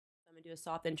to do a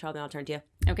soft intro, then I'll turn to you.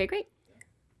 Okay, great.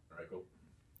 All right, cool.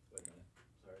 Wait a minute.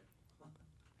 Sorry.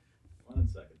 1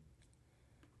 second.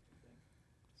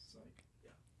 Psych. Yeah.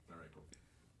 All right, cool.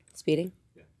 Speeding?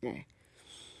 Yeah.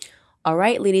 All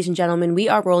right, ladies and gentlemen, we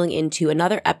are rolling into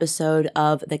another episode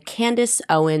of the Candace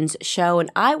Owens Show,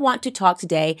 and I want to talk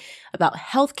today about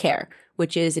healthcare,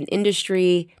 which is an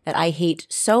industry that I hate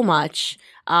so much.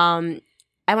 I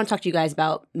want to talk to you guys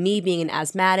about me being an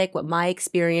asthmatic, what my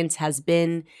experience has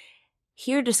been.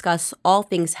 Here to discuss all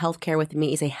things healthcare with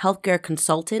me is a healthcare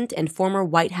consultant and former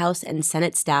White House and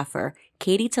Senate staffer,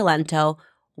 Katy Talento.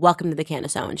 Welcome to the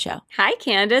Candace Owens Show. Hi,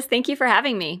 Candace. Thank you for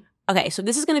having me. Okay, so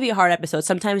this is going to be a hard episode.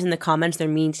 Sometimes in the comments, they're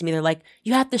mean to me. They're like,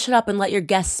 you have to shut up and let your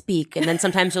guests speak. And then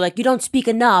sometimes they're like, you don't speak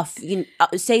enough. You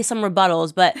say some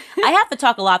rebuttals. But I have to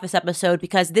talk a lot this episode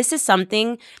because this is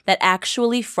something that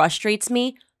actually frustrates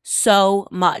me so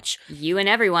much. You and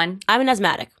everyone. I'm an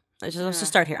asthmatic. Let's just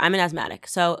start here. I'm an asthmatic.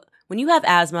 So when you have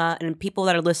asthma, and people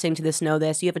that are listening to this know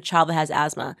this, you have a child that has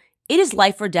asthma, it is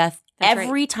life or death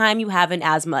every time you have an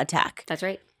asthma attack. That's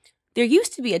right. There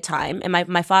used to be a time, and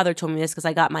my father told me this because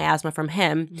I got my asthma from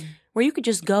him, where you could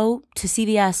just go to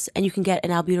CVS and you can get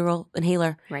an albuterol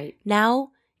inhaler. Right.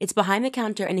 Now, it's behind the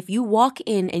counter, and if you walk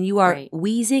in and you are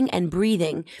wheezing and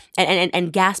breathing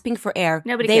and gasping for air,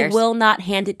 Nobody they cares. will not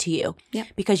hand it to you. Yep.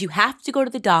 Because you have to go to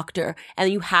the doctor,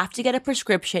 and you have to get a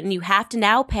prescription, and you have to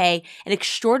now pay an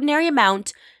extraordinary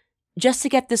amount just to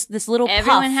get this little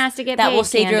Everyone puff has to get that paid, will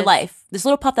save your Candace. life. This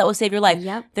little puff that will save your life.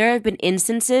 Yep. There have been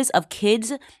instances of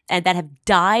kids that have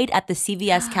died at the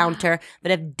CVS counter, that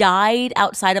have died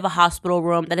outside of a hospital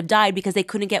room, that have died because they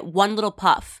couldn't get one little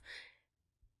puff.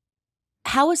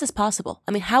 How is this possible?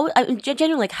 I mean,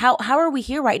 genuinely, like, how are we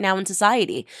here right now in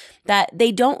society that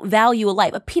they don't value a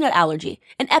life, a peanut allergy,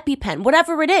 an EpiPen,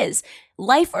 whatever it is?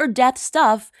 Life or death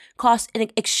stuff costs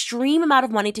an extreme amount of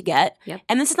money to get. Yep.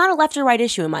 And this is not a left or right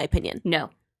issue, in my opinion.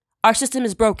 No. Our system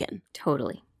is broken.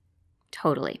 Totally.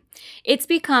 It's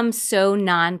become so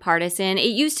nonpartisan. It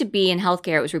used to be in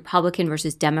healthcare, it was Republican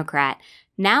versus Democrat.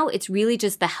 Now it's really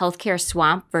just the healthcare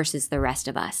swamp versus the rest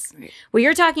of us. Right. What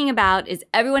you're talking about is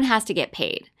everyone has to get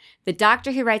paid. The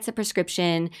doctor who writes the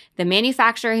prescription, the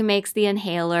manufacturer who makes the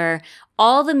inhaler,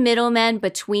 all the middlemen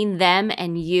between them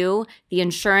and you, the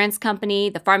insurance company,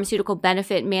 the pharmaceutical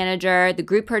benefit manager, the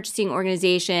group purchasing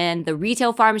organization, the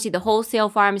retail pharmacy, the wholesale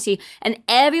pharmacy, and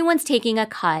everyone's taking a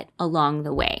cut along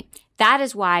the way. That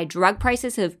is why drug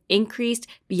prices have increased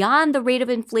beyond the rate of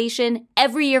inflation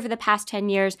every year for the past 10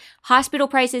 years. Hospital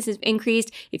prices have increased.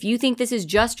 If you think this is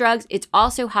just drugs, it's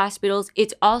also hospitals.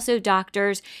 It's also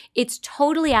doctors. It's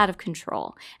totally out of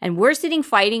control. And we're sitting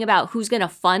fighting about who's going to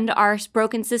fund our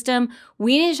broken system.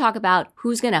 We need to talk about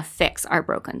who's going to fix our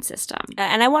broken system.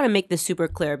 And I want to make this super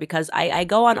clear because I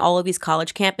go on all of these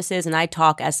college campuses and I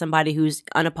talk as somebody who's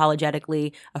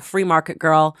unapologetically a free market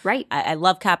girl. Right. I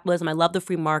love capitalism. I love the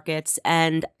free markets.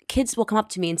 And kids will come up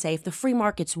to me and say, if the free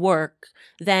markets work,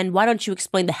 then why don't you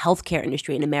explain the healthcare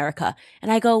industry in America?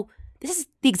 And I go, this is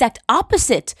the exact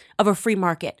opposite of a free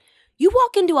market. You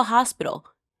walk into a hospital,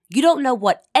 you don't know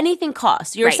what anything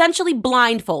costs. You're essentially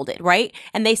blindfolded, right?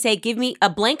 And they say, give me a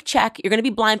blank check. You're going to be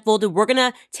blindfolded. We're going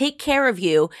to take care of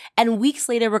you. And weeks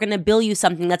later, we're going to bill you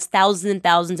something that's thousands and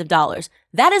thousands of dollars.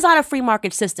 That is not a free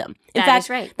market system. In fact,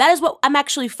 that is what I'm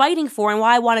actually fighting for and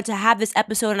why I wanted to have this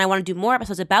episode and I want to do more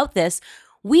episodes about this.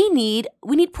 We need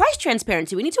price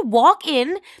transparency. We need to walk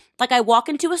in, like I walk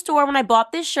into a store when I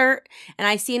bought this shirt and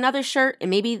I see another shirt and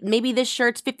maybe this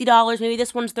shirt's $50, maybe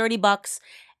this one's $30.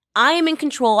 I am in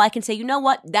control. I can say, you know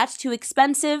what? That's too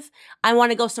expensive. I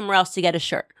want to go somewhere else to get a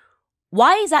shirt.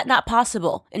 Why is that not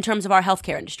possible in terms of our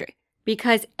healthcare industry?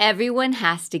 Because everyone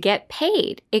has to get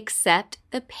paid except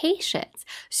the patients.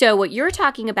 So what you're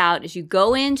talking about is you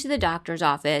go into the doctor's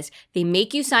office, they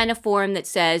make you sign a form that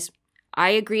says,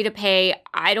 I agree to pay,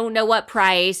 I don't know what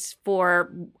price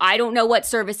for, I don't know what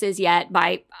services yet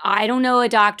by, I don't know a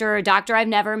doctor I've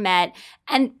never met.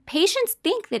 And patients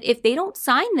think that if they don't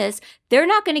sign this, they're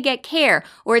not going to get care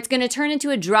or it's going to turn into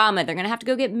a drama. They're going to have to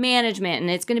go get management and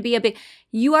it's going to be a big,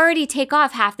 you already take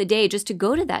off half the day just to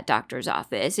go to that doctor's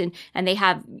office and they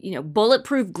have,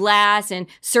 bulletproof glass and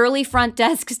surly front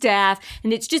desk staff.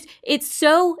 And it's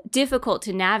so difficult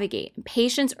to navigate.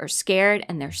 Patients are scared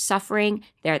and they're suffering.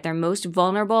 They're at their most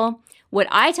vulnerable. What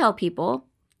I tell people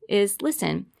is,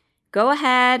 listen, go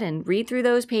ahead and read through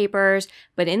those papers,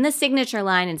 but in the signature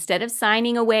line, instead of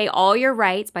signing away all your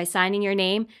rights by signing your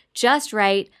name, just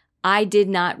write, I did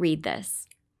not read this.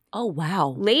 Oh,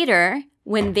 wow. Later,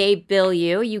 when they bill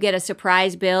you, you get a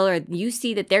surprise bill or you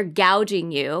see that they're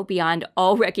gouging you beyond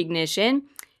all recognition.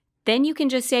 then you can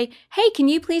just say, hey, can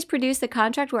you please produce the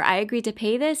contract where I agreed to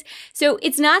pay this? So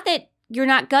it's not that you're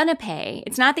not going to pay.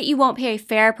 It's not that you won't pay a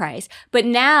fair price, but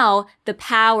now the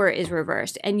power is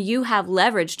reversed and you have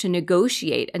leverage to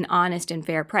negotiate an honest and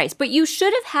fair price. But you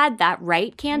should have had that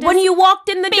right, Candace. When you walked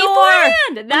in the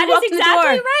door. That is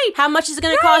exactly right. How much is it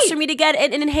going to cost for me to get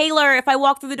an inhaler if I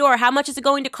walk through the door? How much is it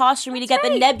going to cost for me to get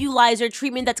the nebulizer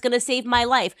treatment that's going to save my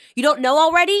life? You don't know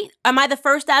already? Am I the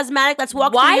first asthmatic that's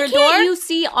walked through your door? Why can't you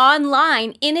see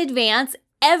online in advance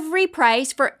every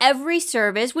price for every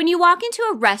service? When you walk into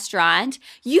a restaurant,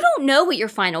 you don't know what your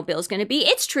final bill is going to be.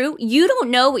 It's true. You don't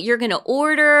know what you're going to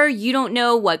order. You don't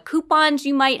know what coupons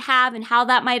you might have and how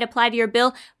that might apply to your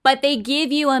bill, but they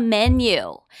give you a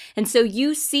menu. And so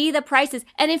you see the prices.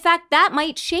 And in fact, that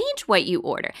might change what you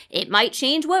order. It might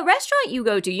change what restaurant you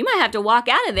go to. You might have to walk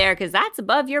out of there because that's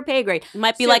above your pay grade. It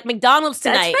might be like McDonald's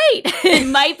tonight. That's right. It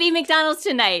might be McDonald's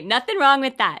tonight. Nothing wrong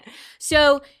with that.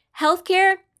 So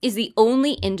healthcare is the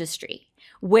only industry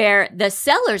where the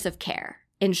sellers of care,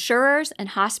 insurers and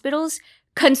hospitals,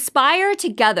 conspire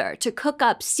together to cook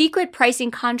up secret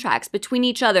pricing contracts between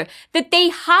each other that they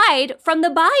hide from the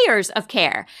buyers of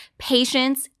care,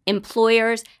 patients,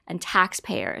 employers, and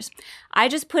taxpayers. I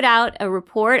just put out a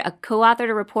report, a co-authored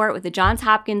a report with the Johns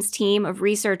Hopkins team of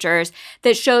researchers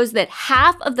that shows that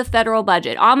half of the federal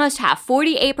budget, almost half,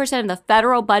 48% of the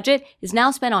federal budget is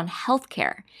now spent on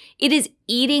healthcare. It is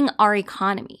eating our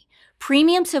economy.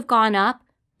 Premiums have gone up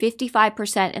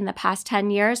 55% in the past 10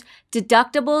 years.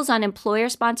 Deductibles on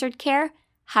employer-sponsored care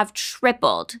have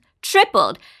tripled.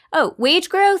 Oh, wage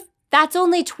growth? That's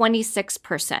only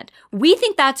 26%. We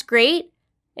think that's great.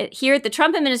 Here at the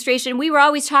Trump administration, we were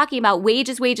always talking about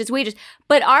wages,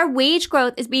 but our wage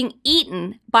growth is being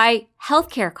eaten by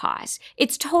healthcare costs.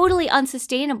 It's totally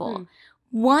unsustainable.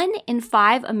 1 in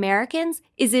 5 Americans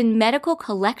is in medical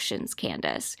collections,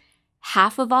 Candace.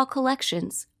 Half of all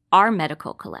collections are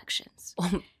medical collections.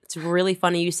 It's really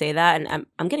funny you say that, and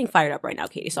I'm getting fired up right now,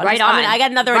 Katie. So I got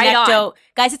another anecdote.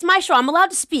 Guys, it's my show. I'm allowed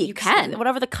to speak. You can.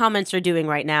 Whatever the comments are doing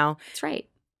right now. That's right.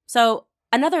 So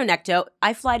another anecdote,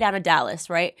 I fly down to Dallas,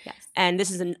 right? Yes. And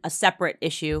this is a separate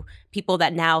issue. People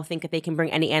that now think that they can bring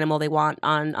any animal they want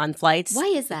on flights. Why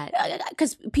is that?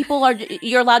 Because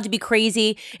you're allowed to be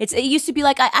crazy. It used to be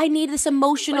like, I need this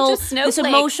emotional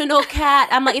cat.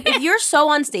 I'm like, if you're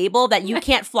so unstable that you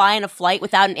can't fly in a flight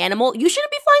without an animal, you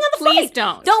shouldn't be flying on the flight. Please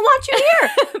don't. Don't want you here,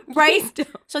 right? Please don't.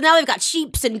 So now they've got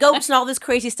sheeps and goats and all this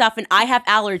crazy stuff, and I have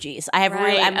allergies.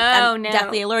 I'm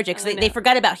definitely allergic. So they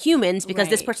forget about humans because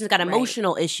this person's got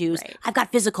emotional issues. Right. I've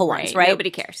got physical ones, right? Nobody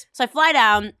cares. So I fly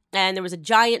down, and there was a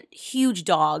giant, huge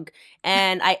dog,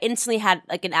 and I instantly had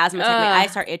like an asthma attack. My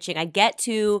eyes start itching. I get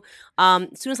to,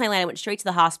 as soon as I landed, I went straight to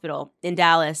the hospital in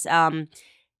Dallas. I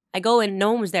go in,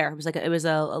 no one was there. It was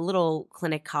a little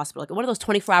clinic hospital, like one of those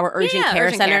 24-hour urgent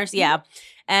care centers. Yeah.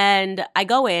 And I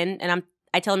go in, and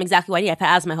I tell them exactly what I need. I've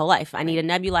had asthma my whole life. I need a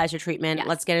nebulizer treatment. Yes.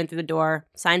 Let's get in through the door,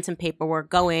 sign some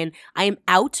paperwork, go in. I am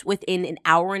out within an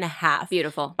hour and a half.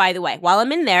 Beautiful. By the way, while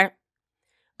I'm in there,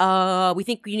 we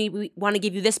want to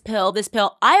give you this pill.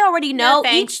 I already know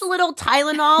each little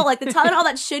Tylenol, like the Tylenol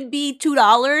that should be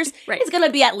 $2 is going to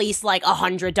be at least like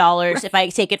 $100 if I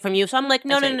take it from you. So I'm like,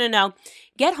 no.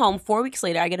 Get home 4 weeks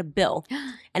later, I get a bill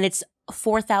and it's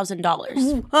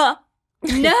 $4,000.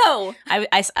 No.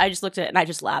 I just looked at it and I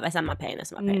just laughed. I said, I'm not paying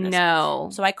this. No.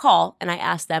 So I call and I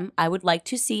ask them, I would like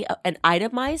to see an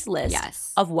itemized list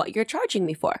of what you're charging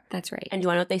me for. That's right. And do you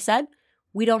want to know what they said?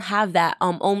 We don't have that.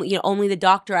 Only the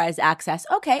doctor has access.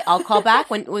 Okay, I'll call back.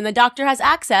 When the doctor has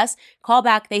access, call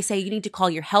back. They say you need to call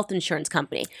your health insurance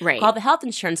company. Right. Call the health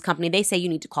insurance company. They say you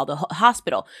need to call the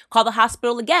hospital. Call the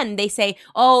hospital again. They say,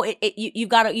 you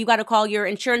got to call your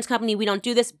insurance company. We don't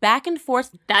do this. Back and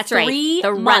forth. That's right. The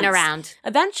runaround.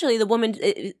 Eventually, the woman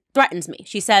threatens me.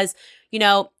 She says,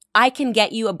 I can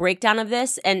get you a breakdown of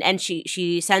this, and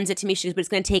she sends it to me. She goes, but it's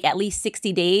going to take at least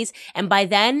 60 days, and by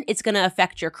then, it's going to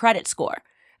affect your credit score.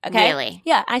 Okay? Really?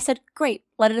 Yeah. I said, great.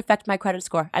 Let it affect my credit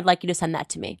score. I'd like you to send that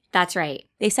to me. That's right.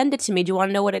 They send it to me. Do you want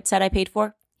to know what it said I paid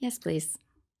for? Yes, please.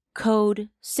 Code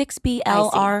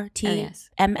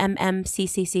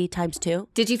 6BLRTMMMCCC times 2.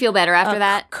 Did you feel better after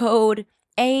that? Code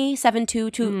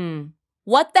A722.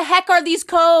 What the heck are these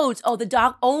codes? Oh,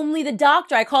 only the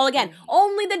doctor. I call again.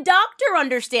 Only the doctor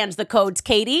understands the codes,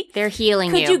 Katy. They're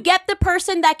healing you. Could you get the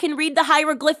person that can read the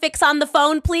hieroglyphics on the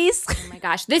phone, please? Oh my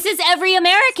gosh. This is every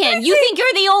American. You think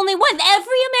you're the only one.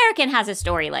 Every American has a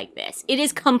story like this. It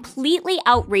is completely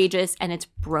outrageous and it's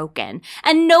broken.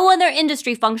 And no other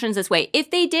industry functions this way.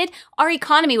 If they did, our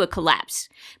economy would collapse.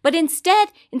 But instead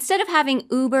of having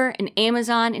Uber and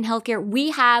Amazon in healthcare,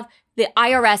 we have the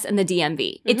IRS and the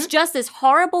DMV. It's just this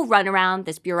horrible runaround,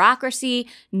 this bureaucracy.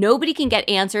 Nobody can get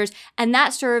answers. And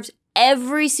that serves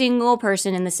every single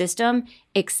person in the system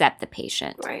except the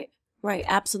patient. Right.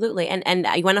 Absolutely. And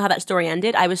you want to know how that story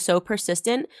ended? I was so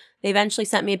persistent. They eventually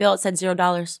sent me a bill. It said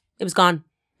 $0. It was gone.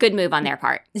 Good move on their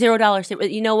part.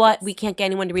 $0. You know what? We can't get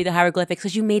anyone to read the hieroglyphics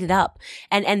because you made it up.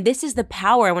 And this is the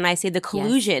power when I say the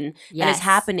collusion that is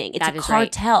happening. It's a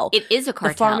cartel. Right. It is a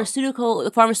cartel.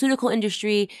 The pharmaceutical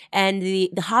industry and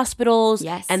the hospitals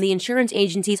and the insurance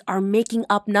agencies are making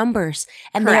up numbers.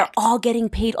 And they're all getting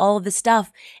paid all of this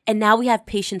stuff. And now we have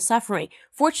patients suffering.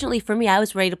 Fortunately for me, I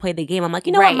was ready to play the game. I'm like,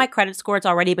 you know what? My credit score has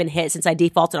already been hit since I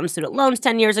defaulted on student loans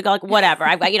 10 years ago. Like, whatever.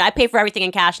 I've got, I pay for everything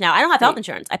in cash now. I don't have health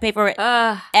insurance. I pay for it.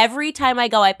 Every time I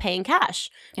go, I pay in cash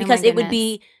because it would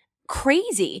be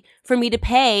crazy for me to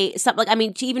pay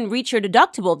something. To even reach your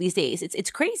deductible these days, it's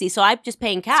crazy. So I just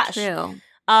pay in cash. It's true.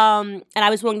 And I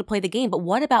was willing to play the game. But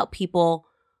what about people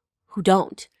who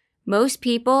don't? Most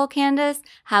people, Candace,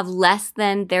 have less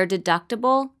than their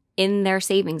deductible in their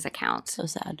savings account. So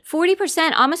sad.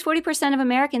 40%, almost 40% of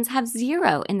Americans have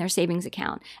zero in their savings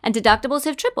account. And deductibles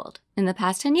have tripled in the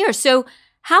past 10 years. So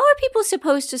how are people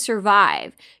supposed to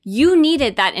survive? You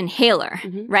needed that inhaler,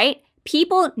 right?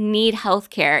 People need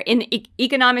healthcare. In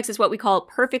economics is what we call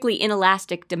perfectly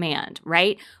inelastic demand,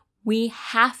 right? We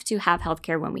have to have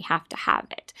healthcare when we have to have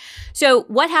it. So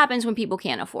what happens when people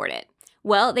can't afford it?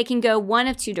 Well, they can go one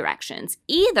of two directions.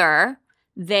 Either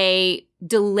they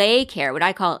delay care, what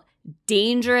I call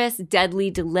dangerous,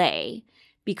 deadly delay,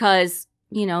 because,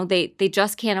 they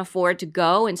just can't afford to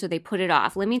go, and so they put it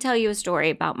off. Let me tell you a story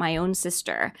about my own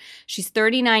sister. She's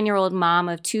 39-year-old mom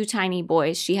of 2 tiny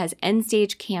boys. She has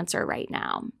end-stage cancer right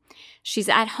now. She's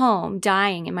at home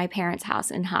dying in my parents' house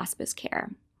in hospice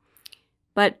care.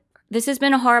 But this has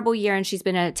been a horrible year, and she's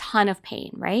been in a ton of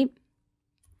pain, right?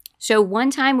 So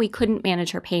one time we couldn't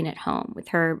manage her pain at home with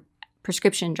her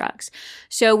prescription drugs.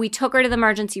 So we took her to the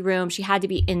emergency room. She had to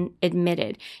be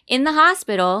admitted. In the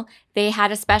hospital, they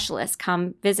had a specialist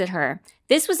come visit her.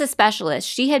 This was a specialist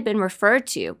she had been referred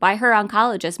to by her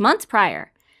oncologist months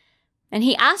prior. And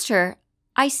he asked her,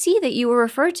 I see that you were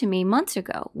referred to me months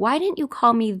ago. Why didn't you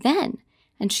call me then?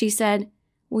 And she said,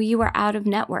 well, you were out of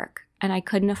network and I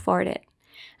couldn't afford it.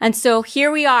 And so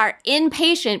here we are,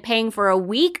 inpatient, paying for a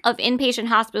week of inpatient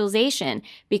hospitalization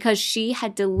because she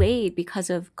had delayed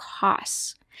because of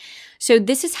costs. So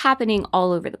this is happening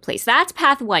all over the place. That's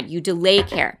path one. You delay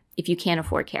care if you can't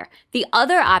afford care. The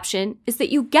other option is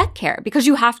that you get care because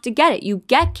you have to get it. You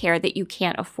get care that you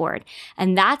can't afford.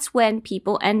 And that's when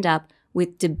people end up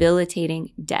with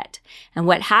debilitating debt. And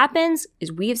what happens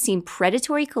is we have seen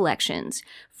predatory collections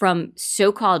from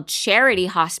so-called charity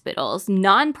hospitals,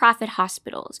 nonprofit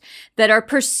hospitals that are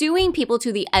pursuing people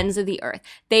to the ends of the earth.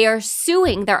 They are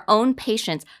suing their own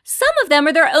patients. Some of them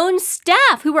are their own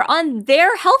staff who were on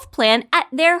their health plan at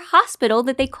their hospital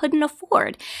that they couldn't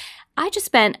afford. I just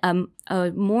spent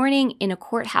a morning in a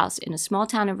courthouse in a small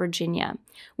town in Virginia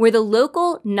where the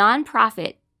local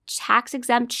nonprofit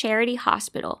tax-exempt charity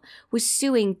hospital was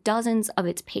suing dozens of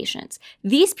its patients.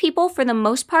 These people, for the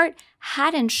most part,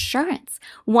 had insurance.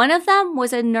 One of them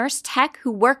was a nurse tech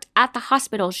who worked at the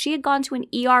hospital. She had gone to an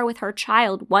ER with her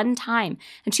child one time,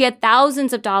 and she had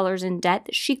thousands of dollars in debt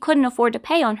that she couldn't afford to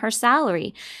pay on her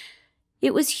salary.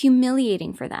 It was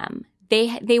humiliating for them.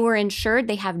 They were insured,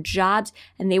 they have jobs,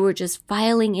 and they were just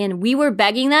filing in. We were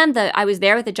begging them. I was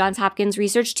there with the Johns Hopkins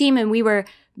research team, and we were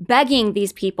begging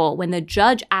these people, when the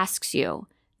judge asks you,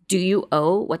 do you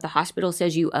owe what the hospital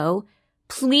says you owe?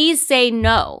 Please say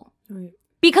no. Right.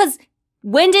 Because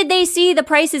when did they see the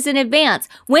prices in advance?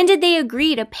 When did they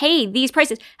agree to pay these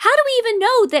prices? How do we even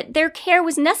know that their care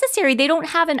was necessary? They don't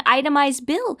have an itemized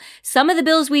bill. Some of the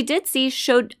bills we did see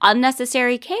showed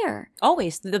unnecessary care.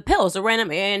 Always. The pills are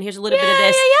random. And here's a little bit of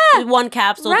this. One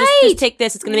capsule. Right. Just take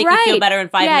this. It's going to make you feel better in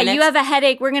 5 minutes. Yeah, you have a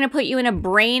headache. We're going to put you in a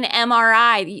brain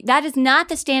MRI. That is not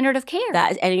the standard of care.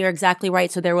 And you're exactly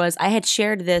right. So I had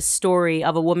shared this story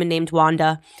of a woman named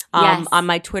Wanda on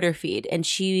my Twitter feed. And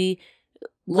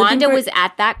Wanda was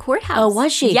at that courthouse. Oh,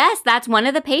 was she? Yes, that's one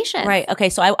of the patients. Right. Okay,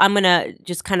 so I'm going to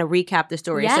just kind of recap the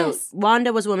story. Yes. So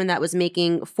Wanda was a woman that was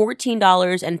making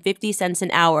 $14.50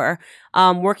 an hour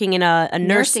working in a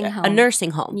nursing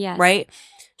home. Yes. Right?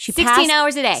 16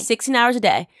 hours a day. 16 hours a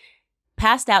day.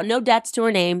 Passed out, no debts to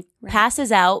her name,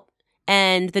 passes out,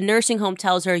 and the nursing home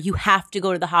tells her, you have to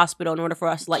go to the hospital in order for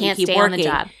us to let you keep working. On the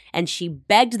job. And she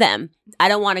begged them, I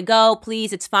don't want to go,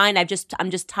 please, it's fine. I'm just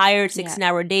tired,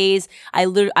 16-hour days. I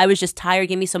was just tired.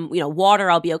 Give me some, water,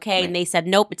 I'll be okay. Right. And they said,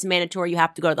 nope, it's mandatory. You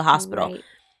have to go to the hospital. Right.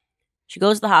 She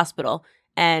goes to the hospital,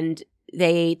 and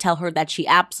they tell her that she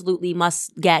absolutely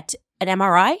must get an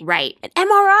MRI? Right. An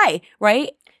MRI,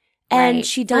 right? And Right.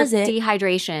 she does for it.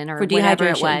 dehydration or For whatever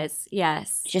it dehydration. was.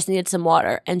 Yes. She just needed some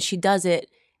water. And she does it.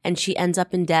 And she ends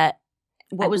up in debt.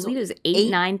 I believe it was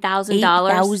 $9,000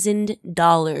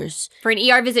 $8,000 for an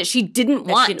ER visit she didn't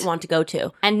that want. she didn't want to go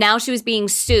to. And now she was being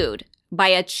sued by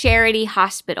a charity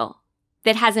hospital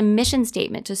that has a mission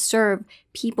statement to serve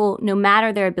people no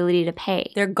matter their ability to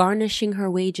pay. They're garnishing her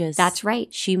wages. That's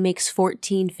right. She makes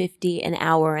 $14.50 an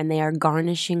hour, and they are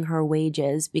garnishing her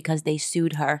wages because they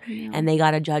sued her and they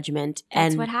got a judgment.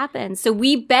 That's what happens. So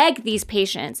we beg these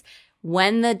patients,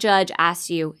 when the judge asks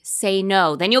you, say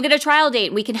no. Then you'll get a trial date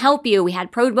and we can help you. We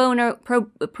had pro bono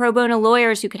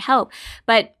lawyers who could help.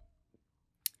 But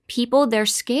people, they're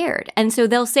scared. And so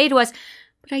they'll say to us,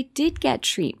 but I did get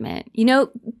treatment. You know,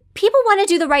 people want to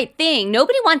do the right thing.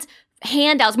 Nobody wants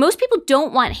handouts. Most people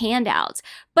don't want handouts.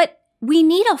 But we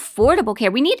need affordable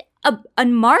care. We need a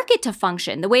market to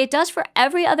function the way it does for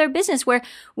every other business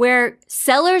where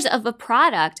sellers of a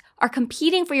product are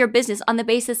competing for your business on the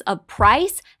basis of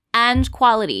price and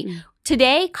quality.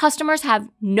 Today, customers have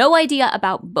no idea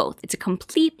about both. It's a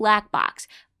complete black box,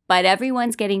 but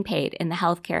everyone's getting paid in the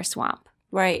healthcare swamp.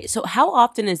 Right. So how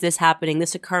often is this happening,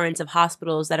 this occurrence of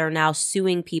hospitals that are now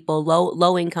suing people,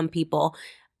 low-income people?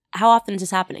 How often is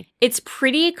this happening? It's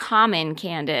pretty common,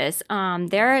 Candace.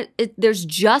 There's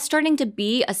just starting to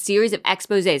be a series of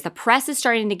exposés. The press is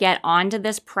starting to get onto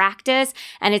this practice.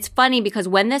 And it's funny because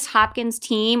when this Hopkins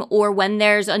team or when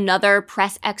there's another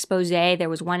press expose, there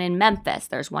was one in Memphis,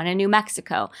 there's one in New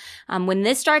Mexico. When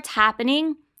this starts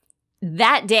happening,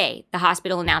 that day, the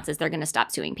hospital announces they're going to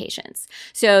stop suing patients.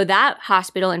 So that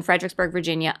hospital in Fredericksburg,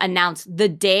 Virginia, announced the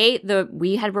day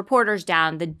we had reporters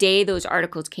down, the day those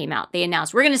articles came out. They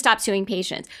announced, we're going to stop suing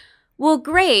patients. Well,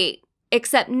 great,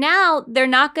 except now they're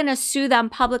not going to sue them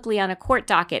publicly on a court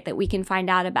docket that we can find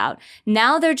out about.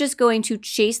 Now they're just going to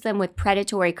chase them with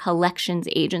predatory collections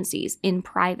agencies in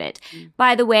private.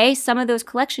 By the way, some of those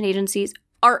collection agencies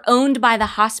are owned by the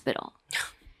hospital.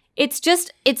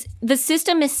 The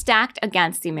system is stacked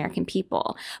against the American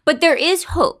people. But there is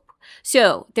hope.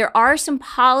 So there are some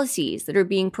policies that are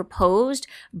being proposed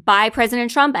by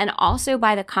President Trump and also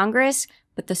by the Congress,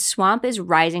 but the swamp is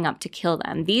rising up to kill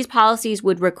them. These policies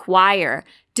would require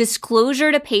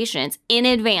disclosure to patients in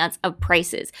advance of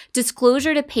prices,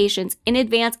 disclosure to patients in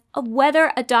advance of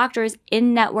whether a doctor is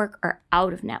in network or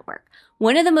out of network.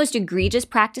 One of the most egregious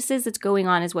practices that's going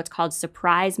on is what's called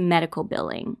surprise medical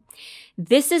billing.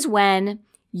 This is when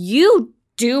you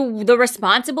do the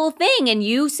responsible thing and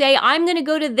you say, I'm going to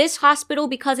go to this hospital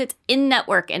because it's in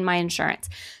network in my insurance.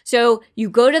 So you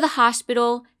go to the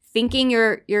hospital thinking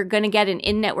you're going to get an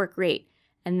in-network rate.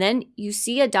 And then you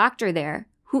see a doctor there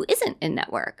who isn't in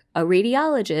network, a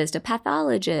radiologist, a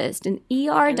pathologist, an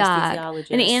ER doc,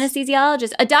 an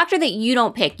anesthesiologist, a doctor that you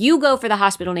don't pick. You go for the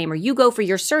hospital name or you go for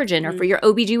your surgeon or for your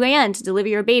OBGYN to deliver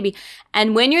your baby.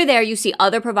 And when you're there, you see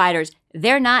other providers.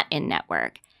 They're not in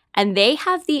network. And they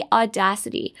have the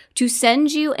audacity to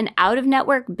send you an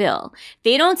out-of-network bill.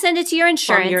 They don't send it to your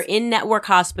insurance. From your in-network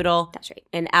hospital. That's right.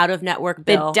 An out-of-network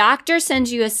bill. The doctor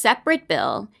sends you a separate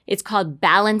bill. It's called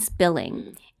balance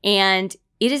billing. And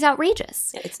it is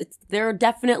outrageous. They're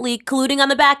definitely colluding on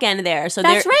the back end there. So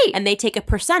that's right. And they take a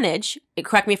percentage.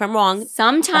 Correct me if I'm wrong.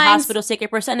 Sometimes the hospitals take a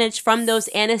percentage from those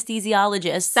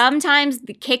anesthesiologists. Sometimes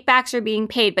the kickbacks are being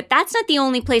paid, but that's not the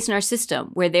only place in our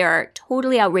system where there are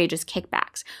totally outrageous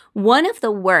kickbacks. One of the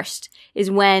worst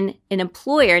is when an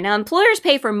employer, now employers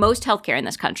pay for most healthcare in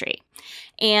this country,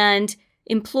 and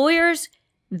employers,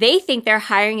 they think they're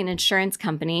hiring an insurance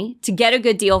company to get a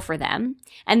good deal for them,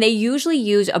 and they usually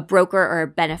use a broker or a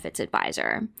benefits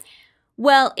advisor.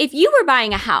 Well, if you were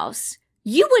buying a house,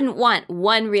 you wouldn't want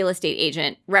one real estate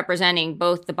agent representing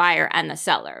both the buyer and the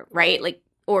seller, right?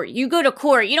 Or you go to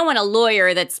court, you don't want a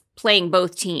lawyer that's playing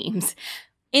both teams.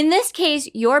 In this case,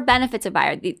 your benefits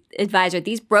advisor,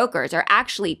 these brokers are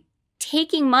actually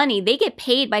taking money. They get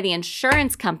paid by the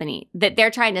insurance company that they're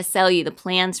trying to sell you the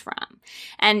plans from.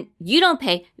 And you don't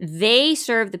pay. They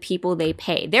serve the people they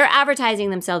pay. They're advertising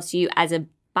themselves to you as a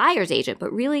buyer's agent,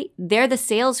 but really they're the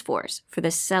sales force for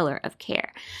the seller of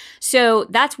care. So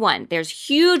that's one. There's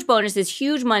huge bonuses,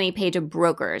 huge money paid to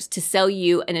brokers to sell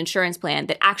you an insurance plan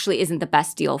that actually isn't the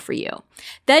best deal for you.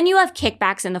 Then you have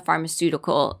kickbacks in the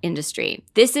pharmaceutical industry.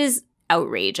 This is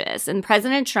outrageous. And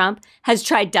President Trump has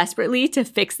tried desperately to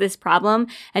fix this problem,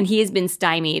 and he has been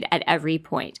stymied at every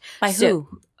point. By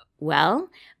who? Well,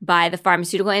 by the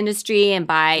pharmaceutical industry and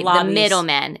by the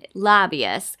middlemen,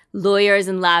 lobbyists, lawyers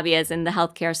and lobbyists in the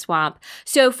healthcare swamp.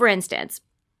 So, for instance,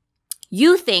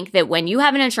 You think that when you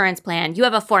have an insurance plan, you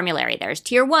have a formulary. There's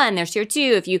tier 1, there's tier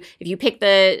 2. If you pick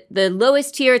the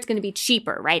lowest tier, it's going to be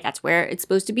cheaper, right? That's where it's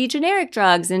supposed to be generic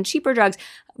drugs and cheaper drugs,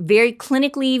 very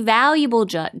clinically valuable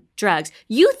drugs.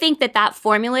 You think that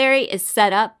formulary is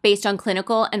set up based on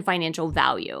clinical and financial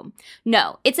value.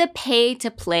 No, it's a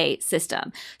pay-to-play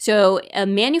system. So a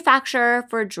manufacturer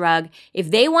for a drug,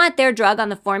 if they want their drug on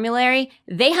the formulary,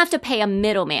 they have to pay a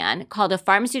middleman called a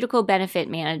pharmaceutical benefit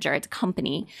manager. It's a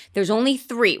company. There's only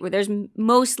 3, where there's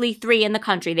mostly 3 in the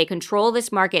country. They control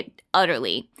this market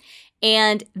utterly.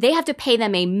 And they have to pay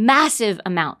them a massive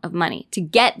amount of money to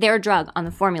get their drug on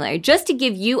the formulary, just to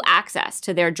give you access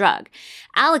to their drug.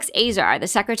 Alex Azar, the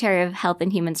Secretary of Health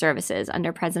and Human Services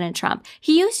under President Trump,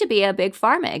 he used to be a big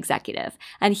pharma executive.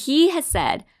 And he has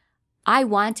said, I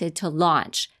wanted to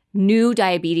launch new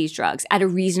diabetes drugs at a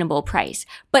reasonable price,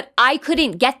 but I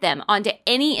couldn't get them onto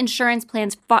any insurance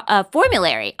plan's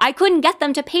formulary. I couldn't get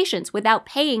them to patients without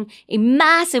paying a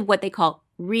massive, what they call,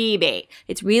 rebate.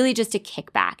 It's really just a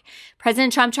kickback.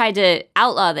 President Trump tried to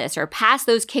outlaw this or pass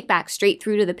those kickbacks straight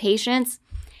through to the patients.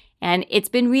 And it's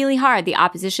been really hard. The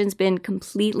opposition's been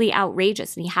completely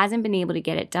outrageous, and he hasn't been able to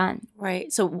get it done.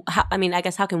 Right. So, I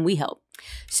guess how can we help?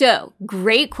 So,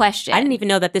 great question. I didn't even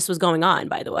know that this was going on,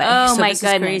 by the way. Oh, so my this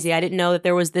goodness. is crazy. I didn't know that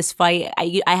there was this fight.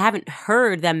 I haven't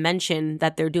heard them mention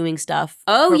that they're doing stuff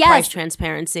for price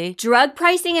transparency. Drug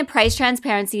pricing and price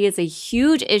transparency is a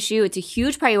huge issue. It's a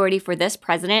huge priority for this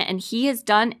president, and he has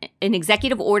done an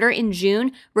executive order in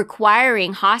June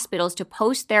requiring hospitals to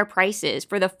post their prices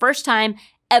for the first time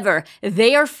ever.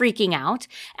 They are freaking out.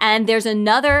 And there's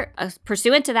another,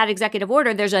 pursuant to that executive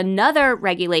order, there's another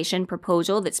regulation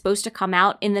proposal that's supposed to come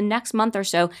out in the next month or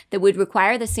so that would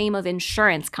require the same of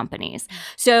insurance companies.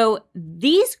 So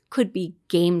these could be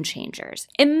game changers.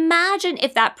 Imagine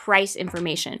if that price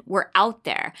information were out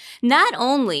there. Not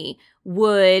only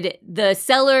would the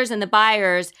sellers and the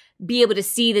buyers be able to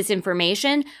see this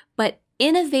information, but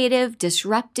innovative,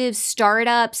 disruptive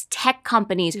startups, tech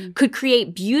companies could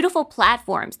create beautiful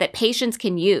platforms that patients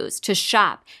can use to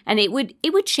shop. And it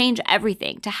would change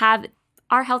everything to have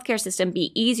our healthcare system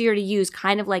be easier to use,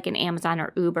 kind of like an Amazon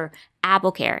or Uber,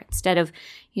 AppleCare, instead of,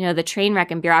 the train wreck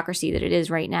and bureaucracy that it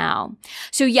is right now.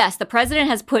 So yes, the president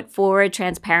has put forward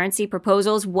transparency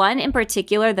proposals, one in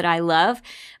particular that I love,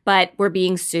 but we're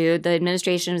being sued. The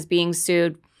administration is being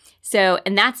sued. So,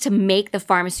 and that's to make the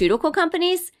pharmaceutical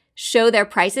companies show their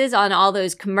prices on all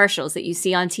those commercials that you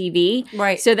see on TV.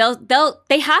 Right. So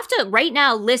they have to right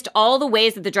now list all the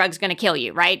ways that the drug's going to kill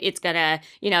you, right? It's going to,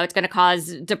 it's going to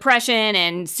cause depression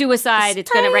and suicide.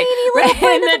 It's going to, right,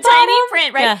 in the tiny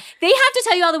print, right? Yeah. They have to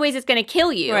tell you all the ways it's going to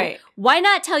kill you. Right. Why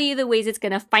not tell you the ways it's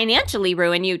going to financially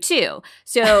ruin you too?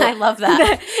 So I love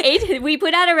that. We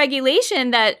put out a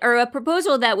regulation or a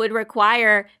proposal that would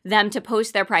require them to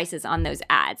post their prices on those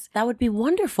ads. That would be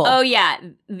wonderful. Oh yeah.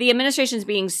 The administration's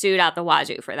being sued out the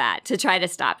wazoo for that to try to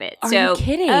stop it. Are you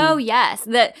kidding? Oh yes.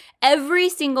 Every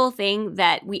single thing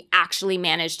that we actually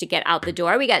managed to get out the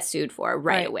door, we got sued for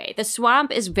right away. The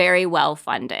swamp is very well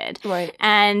funded. Right.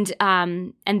 And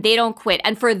they don't quit.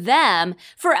 And for us,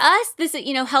 this,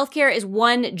 healthcare is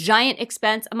one giant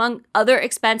expense among other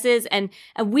expenses, and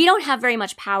we don't have very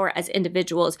much power as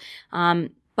individuals.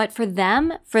 But for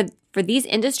them, for these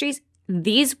industries,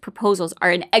 these proposals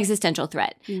are an existential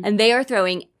threat, and they are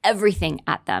throwing everything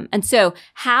at them. And so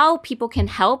how people can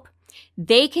help,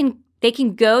 they can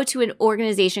go to an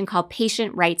organization called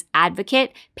Patient Rights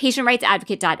Advocate,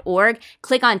 patientrightsadvocate.org.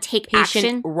 Click on Take Action.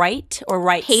 Patient right or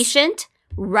rights? Patient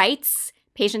rights,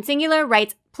 patient singular,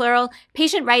 rights plural,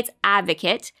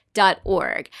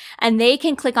 patientrightsadvocate.org. And they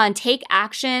can click on Take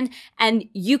Action, and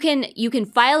you can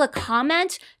file a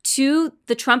comment to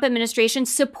the Trump administration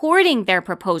supporting their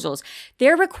proposals.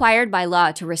 They're required by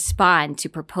law to respond to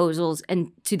proposals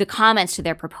and to the comments to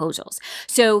their proposals.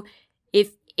 So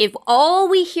if all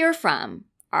we hear from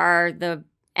are the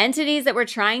entities that we're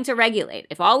trying to regulate,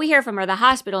 if all we hear from are the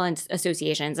hospital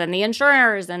associations and the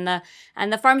insurers and the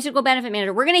pharmaceutical benefit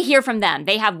manager, we're going to hear from them.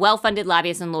 They have well-funded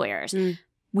lobbyists and lawyers.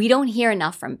 We don't hear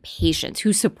enough from patients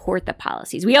who support the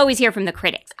policies. We always hear from the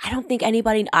critics. I don't think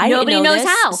nobody knows this,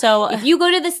 how. So if you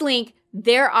go to this link,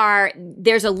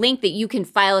 there's a link that you can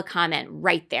file a comment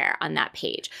right there on that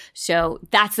page. So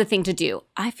that's the thing to do.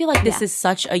 I feel like this is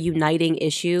such a uniting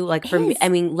issue. Like for me,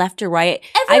 left to right.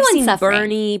 Everyone's I've seen suffering.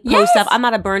 Bernie post stuff. I'm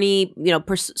not a Bernie,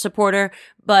 supporter,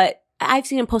 but I've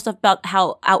seen him post stuff about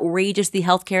how outrageous the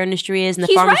healthcare industry is and the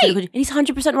He's pharmaceutical, right. and he's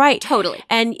 100% right. Totally.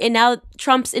 And now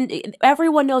Trump's,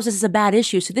 everyone knows this is a bad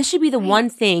issue. So this should be the one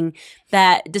thing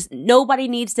that nobody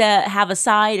needs to have a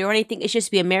side or anything. It should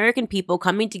just be American people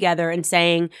coming together and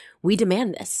saying, we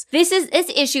demand this. This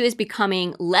issue is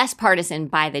becoming less partisan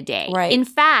by the day. Right. In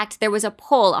fact, there was a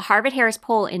poll, a Harvard-Harris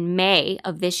poll in May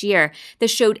of this year that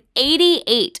showed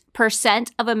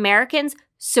 88% of Americans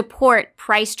support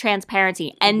price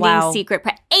transparency, ending secret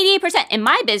price. 88%. In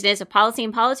my business of policy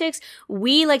and politics,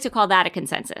 we like to call that a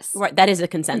consensus. Right. That is a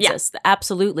consensus. Yeah.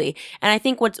 Absolutely. And I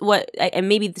think and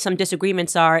maybe some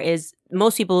disagreements is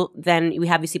most people, then we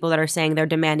have these people that are saying they're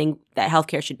demanding that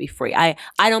healthcare should be free. I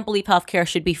don't believe healthcare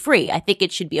should be free. I think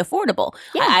it should be affordable.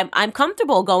 Yeah. I'm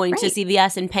comfortable going to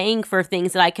CVS and paying for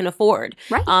things that I can afford.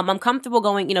 Right. I'm comfortable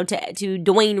going, to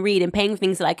Dwayne Reed and paying for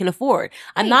things that I can afford.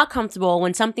 I'm not comfortable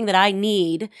when something that I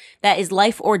need that is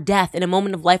life or death, in a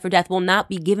moment of life or death, will not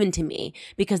be given to me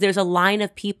because there's a line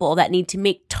of people that need to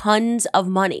make tons of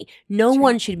money. No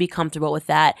one should be comfortable with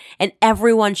that. And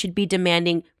everyone should be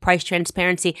demanding price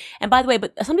transparency. And by the way,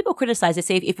 but some people criticize it,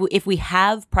 say if we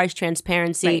have price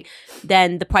transparency,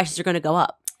 then the prices are going to go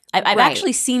up. I've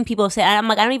actually seen people say, I'm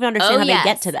like, I don't even understand how they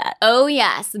get to that. Oh,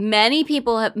 yes. Many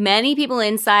people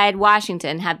inside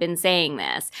Washington have been saying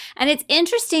this. And it's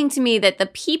interesting to me that the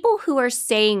people who are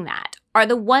saying that are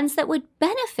the ones that would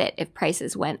benefit if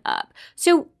prices went up.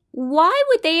 So why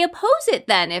would they oppose it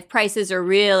then if prices are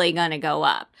really going to go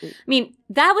up? I mean,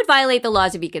 that would violate the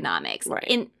laws of economics.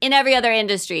 Right. In every other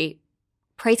industry,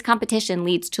 price competition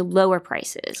leads to lower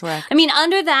prices. Correct. I mean,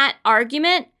 under that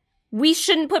argument, we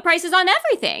shouldn't put prices on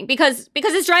everything because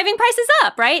it's driving prices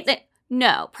up, right?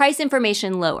 No, price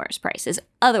information lowers prices.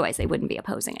 Otherwise, they wouldn't be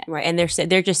opposing it. Right. And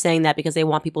they're just saying that because they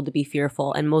want people to be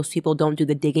fearful. And most people don't do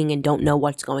the digging and don't know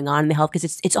what's going on in the health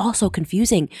because it's all so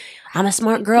confusing. I'm a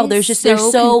smart girl. They're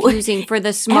so confusing for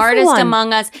the smartest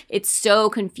among us. It's so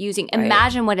confusing. Right.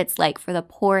 Imagine what it's like for the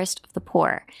poorest of the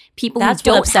poor. People who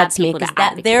don't upsets have people me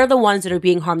because they're the ones that are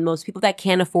being harmed the most. People that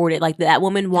can't afford it, like that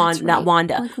woman not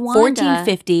Wanda, like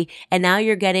 $14.50, and now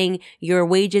you're getting your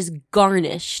wages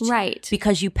garnished,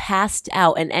 because you passed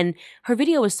out. And her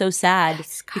video was so sad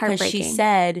because she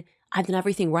said, I've done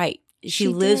everything right. She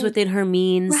lives within her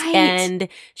means, and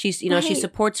she's she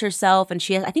supports herself, and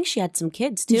I think she had some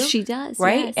kids too. She does,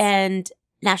 right? Yes. And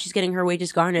now she's getting her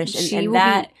wages garnished, and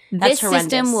that's this horrendous.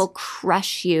 System will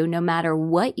crush you no matter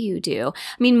what you do.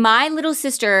 I mean, my little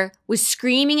sister was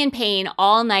screaming in pain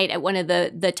all night at one of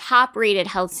the top-rated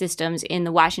health systems in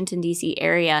the Washington, D.C.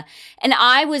 area, and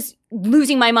I was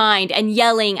losing my mind and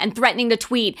yelling and threatening to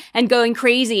tweet and going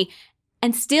crazy,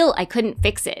 and still I couldn't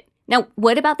fix it. Now,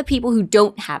 what about the people who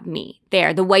don't have me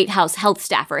there, the White House health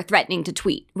staffer threatening to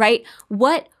tweet, right?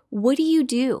 What do you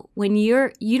do when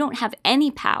you don't have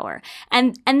any power?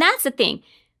 And that's the thing.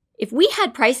 If we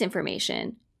had price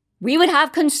information, we would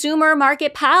have consumer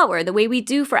market power the way we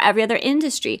do for every other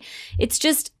industry. It's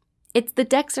the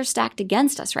decks are stacked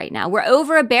against us right now. We're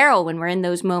over a barrel when we're in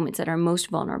those moments that are most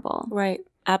vulnerable. Right.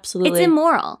 Absolutely. It's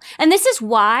immoral. And this is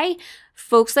why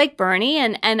folks like Bernie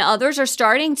and others are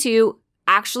starting to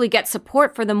actually get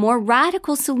support for the more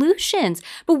radical solutions.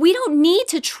 But we don't need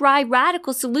to try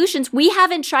radical solutions. We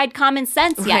haven't tried common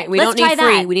sense yet. Right. We don't need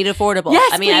free. We need affordable.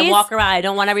 Yes, I mean, please. I walk around. I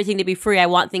don't want everything to be free. I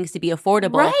want things to be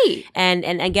affordable. Right. And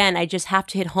again, I just have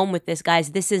to hit home with this,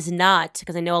 guys. This is not,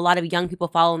 because I know a lot of young people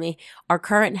follow me, our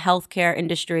current healthcare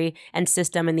industry and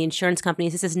system and the insurance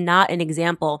companies, this is not an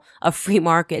example of free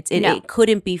markets. It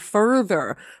couldn't be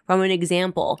further from an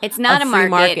example. It's not of a free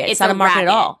market. It's not a market at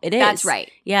all. It is. That's right.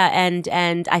 Yeah.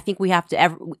 And I think we have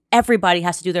to, everybody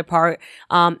has to do their part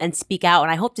and speak out.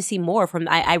 And I hope to see more from,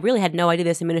 I really had no idea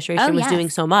this administration was doing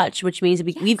so much, which means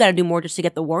we've got to do more just to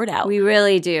get the word out. We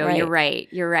really do. Right.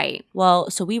 You're right. Well,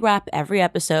 so we wrap every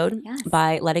episode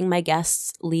by letting my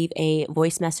guests leave a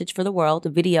voice message for the world, a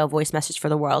video voice message for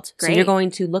the world. Great. So you're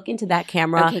going to look into that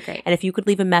camera. Okay, great. And if you could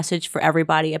leave a message for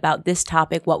everybody about this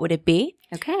topic, what would it be?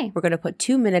 Okay. We're going to put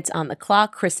 2 minutes on the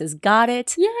clock. Chris has got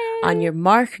it. Yay. On your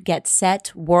mark, get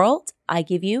set, world. I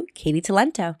give you Katy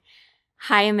Talento.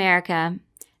 Hi, America.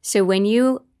 So when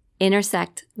you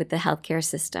intersect with the healthcare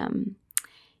system,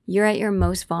 you're at your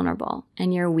most vulnerable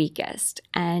and you're weakest,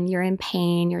 and you're in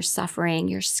pain, you're suffering,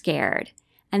 you're scared.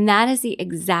 And that is the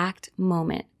exact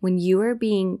moment when you are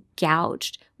being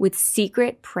gouged with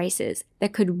secret prices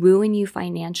that could ruin you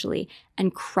financially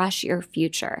and crush your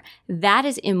future. That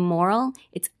is immoral,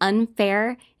 it's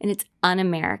unfair, and it's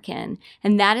un-American.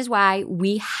 And that is why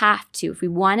we have to, if we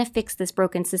want to fix this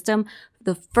broken system,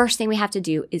 the first thing we have to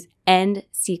do is end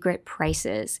secret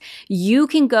prices. You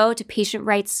can go to patient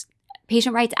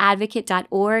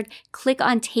patientrightsadvocate.org. Click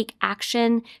on Take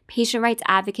Action,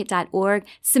 patientrightsadvocate.org.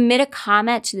 Submit a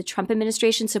comment to the Trump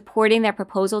administration supporting their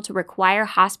proposal to require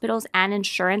hospitals and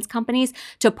insurance companies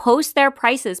to post their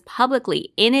prices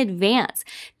publicly in advance.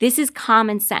 This is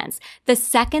common sense. The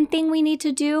second thing we need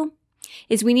to do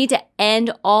is we need to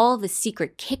end all the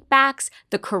secret kickbacks,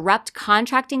 the corrupt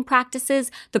contracting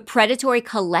practices, the predatory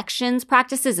collections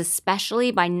practices, especially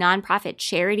by nonprofit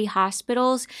charity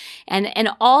hospitals, and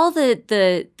all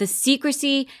the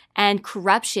secrecy and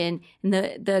corruption and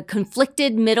the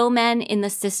conflicted middlemen in the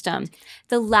system.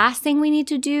 The last thing we need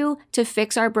to do to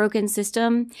fix our broken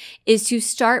system is to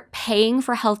start paying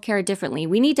for healthcare differently.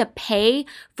 We need to pay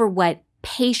for what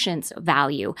patients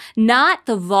value, not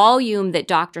the volume that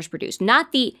doctors produce,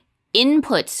 not the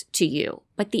inputs to you,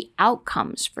 but the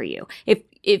outcomes for you. If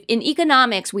in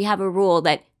economics, we have a rule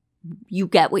that you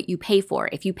get what you pay for.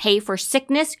 If you pay for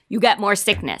sickness, you get more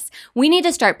sickness. We need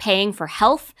to start paying for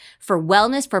health, for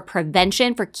wellness, for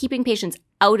prevention, for keeping patients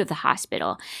out of the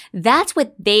hospital. That's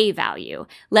what they value.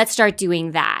 Let's start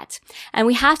doing that. And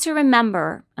we have to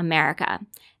remember, America,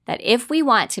 that if we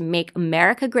want to make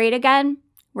America great again,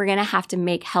 we're going to have to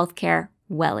make healthcare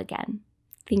well again.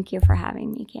 Thank you for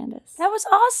having me, Candace. That was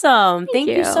awesome. Thank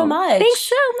you so much. Thanks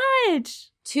so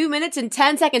much. 2 minutes and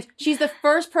 10 seconds. She's the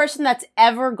first person that's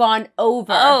ever gone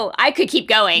over. Oh, I could keep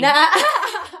going.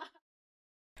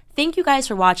 Thank you guys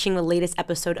for watching the latest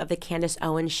episode of the Candace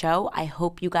Owens Show. I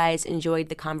hope you guys enjoyed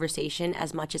the conversation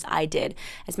as much as I did.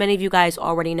 As many of you guys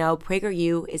already know,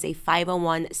 PragerU is a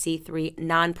 501c3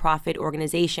 nonprofit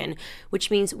organization, which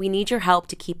means we need your help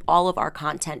to keep all of our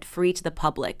content free to the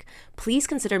public. Please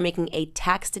consider making a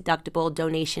tax-deductible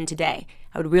donation today.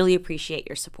 I would really appreciate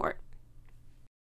your support.